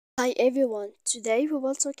Hi everyone, today we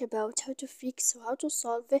will talk about how to fix or how to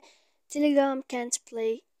solve Telegram can't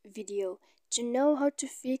play video. To know how to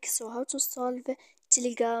fix or how to solve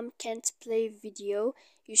Telegram can't play video,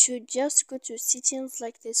 you should just go to settings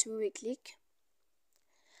like this. We will click.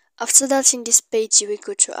 After that, in this page you will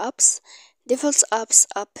go to apps, default apps,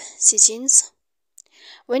 app settings.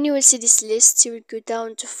 When you will see this list, you will go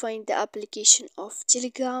down to find the application of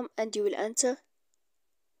Telegram and you will enter.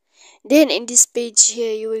 Then in this page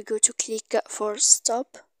here you will go to click for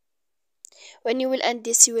stop. When you will end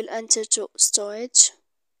this, you will enter to storage.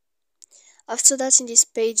 After that, in this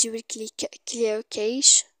page you will click clear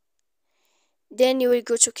cache. Then you will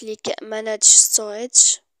go to click manage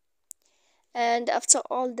storage, and after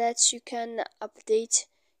all that you can update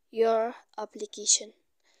your application.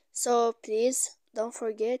 So please don't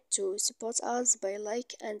forget to support us by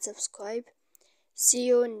like and subscribe. See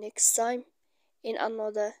you next time in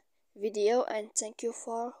another video, and thank you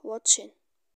for watching.